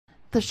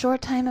The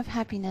short time of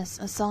happiness,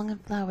 a song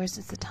of flowers,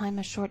 is the time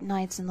of short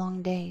nights and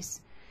long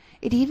days.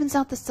 It evens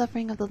out the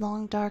suffering of the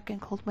long, dark, and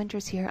cold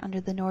winters here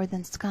under the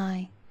northern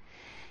sky.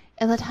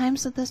 In the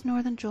times of this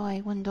northern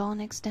joy, when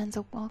dawn extends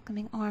a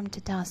welcoming arm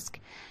to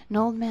dusk, an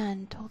old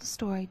man told a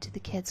story to the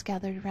kids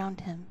gathered around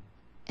him.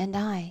 And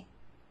I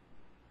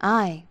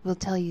will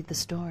tell you the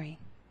story.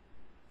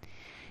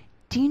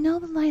 Do you know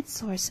the light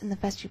source in the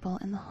vestibule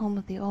in the home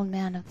of the old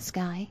man of the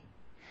sky?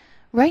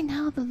 Right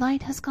now the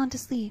light has gone to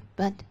sleep,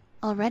 but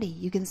already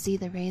you can see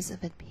the rays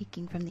of it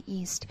peeking from the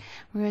east,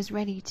 where it is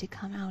ready to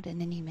come out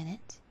in any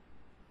minute.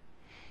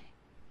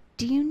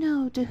 Do you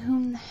know to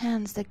whom the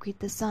hands that greet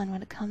the sun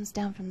when it comes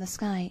down from the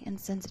sky and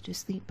sends it to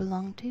sleep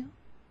belong to?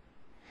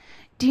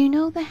 Do you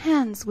know the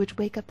hands which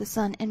wake up the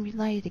sun and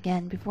relight it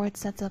again before it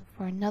sets up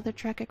for another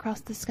trek across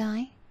the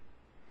sky?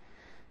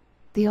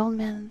 The old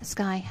man of the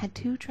sky had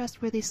 2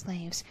 trustworthy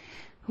slaves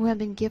who had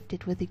been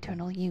gifted with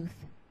eternal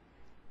youth.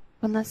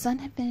 When the sun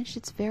had finished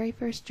its very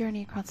first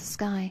journey across the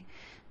sky,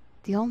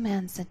 the old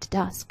man said to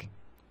Dusk,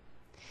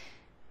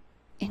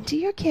 "Into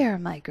your care,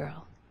 my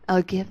girl,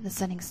 I'll give the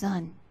setting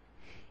sun.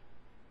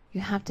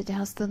 You have to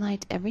douse the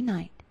light every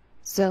night,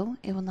 so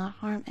it will not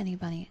harm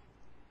anybody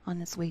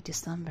on its way to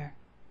slumber."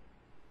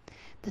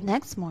 The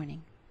next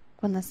morning,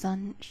 when the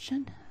sun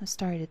should have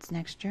started its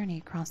next journey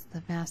across the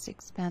vast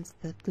expanse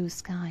of the blue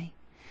sky,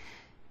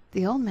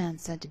 the old man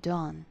said to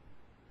Dawn,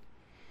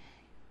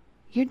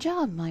 "Your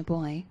job, my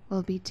boy,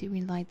 will be to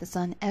relight the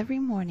sun every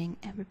morning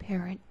and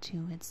prepare it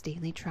to its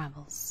daily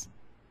travels."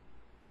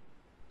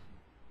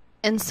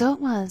 And so it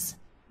was.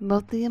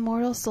 Both the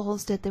immortal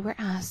souls did they were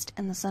asked,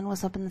 and the sun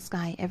was up in the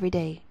sky every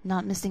day,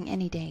 not missing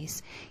any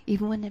days,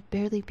 even when it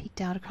barely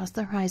peeked out across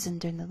the horizon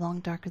during the long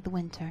dark of the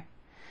winter.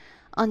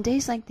 On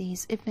days like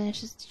these, it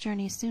finishes its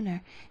journey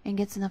sooner and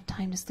gets enough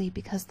time to sleep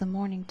because the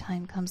morning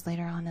time comes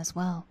later on as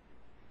well.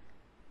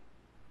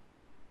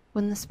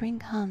 When the spring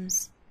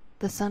comes,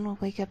 the sun will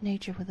wake up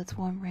nature with its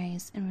warm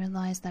rays and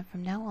realize that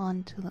from now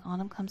on till the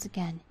autumn comes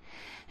again,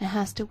 it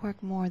has to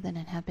work more than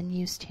it had been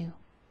used to.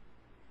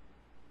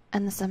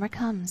 And the summer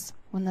comes,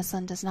 when the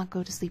sun does not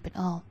go to sleep at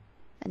all,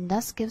 and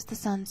dusk gives the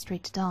sun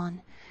straight to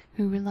dawn,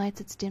 who relights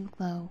its dim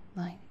glow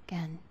light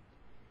again.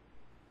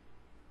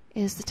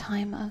 It is the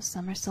time of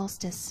summer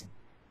solstice,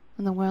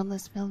 when the world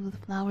is filled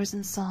with flowers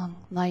and song,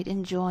 light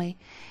and joy.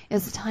 It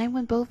is the time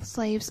when both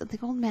slaves of the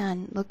old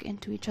man look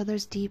into each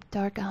other's deep,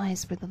 dark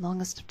eyes for the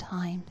longest of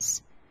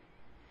times.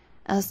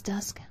 As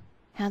dusk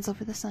hands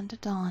over the sun to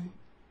dawn,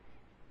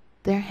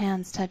 their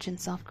hands touch in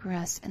soft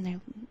caress, and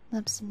their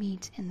lips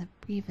meet in the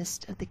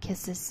briefest of the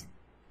kisses.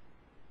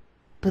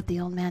 But the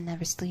old man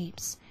never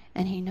sleeps,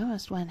 and he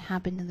noticed what had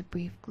happened in the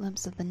brief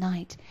glimpse of the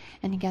night,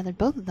 and he gathered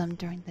both of them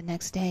during the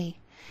next day.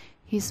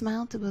 He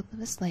smiled to both of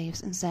his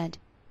slaves and said,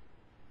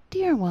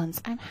 "Dear ones,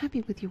 I am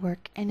happy with your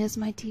work, and it is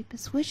my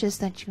deepest wishes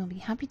that you will be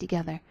happy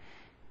together.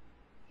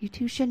 You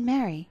two should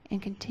marry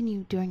and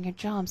continue doing your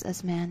jobs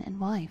as man and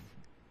wife."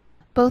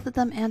 Both of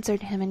them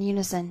answered him in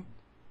unison,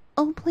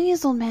 "Oh,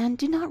 please, old man,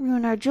 do not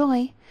ruin our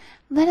joy.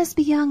 Let us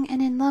be young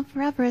and in love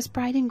forever as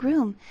bride and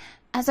groom,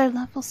 as our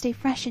love will stay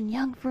fresh and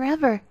young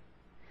forever."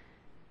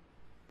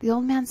 The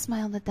old man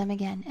smiled at them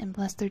again and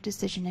blessed their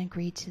decision and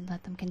agreed to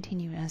let them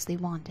continue as they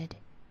wanted.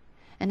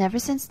 And ever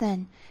since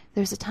then,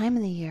 there is a time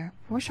in the year,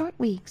 4 short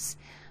weeks,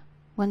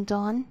 when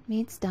dawn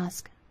meets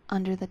dusk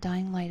under the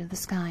dying light of the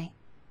sky.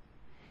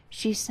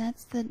 She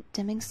sets the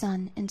dimming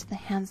sun into the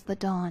hands of the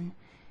dawn,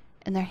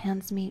 and their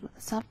hands meet with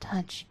a soft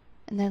touch,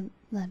 and their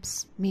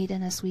lips meet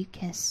in a sweet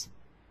kiss.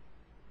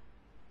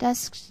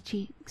 Dusk's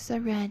cheeks are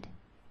red,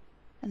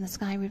 and the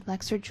sky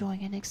reflects her joy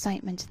and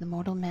excitement to the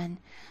mortal men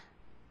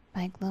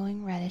by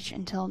glowing reddish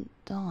until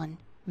dawn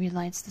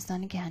relights the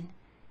sun again,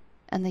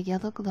 and the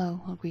yellow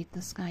glow will greet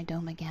the sky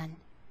dome again.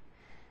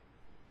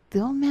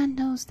 The old man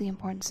knows the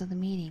importance of the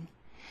meeting,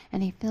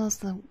 and he fills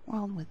the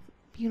world with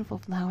beautiful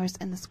flowers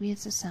and the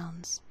sweetest of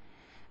sounds.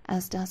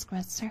 As Dusk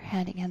rests her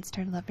head against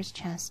her lover's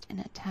chest in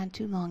a tad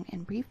too long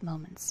and brief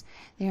moments,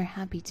 they are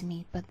happy to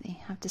meet, but they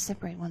have to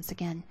separate once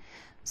again,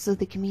 so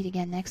they can meet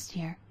again next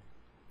year.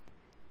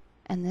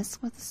 And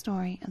this was the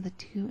story of the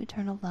 2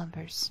 eternal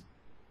lovers,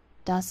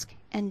 Dusk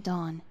and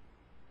Dawn,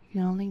 who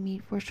only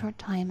meet for a short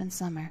time in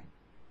summer,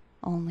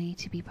 only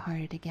to be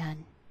parted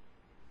again.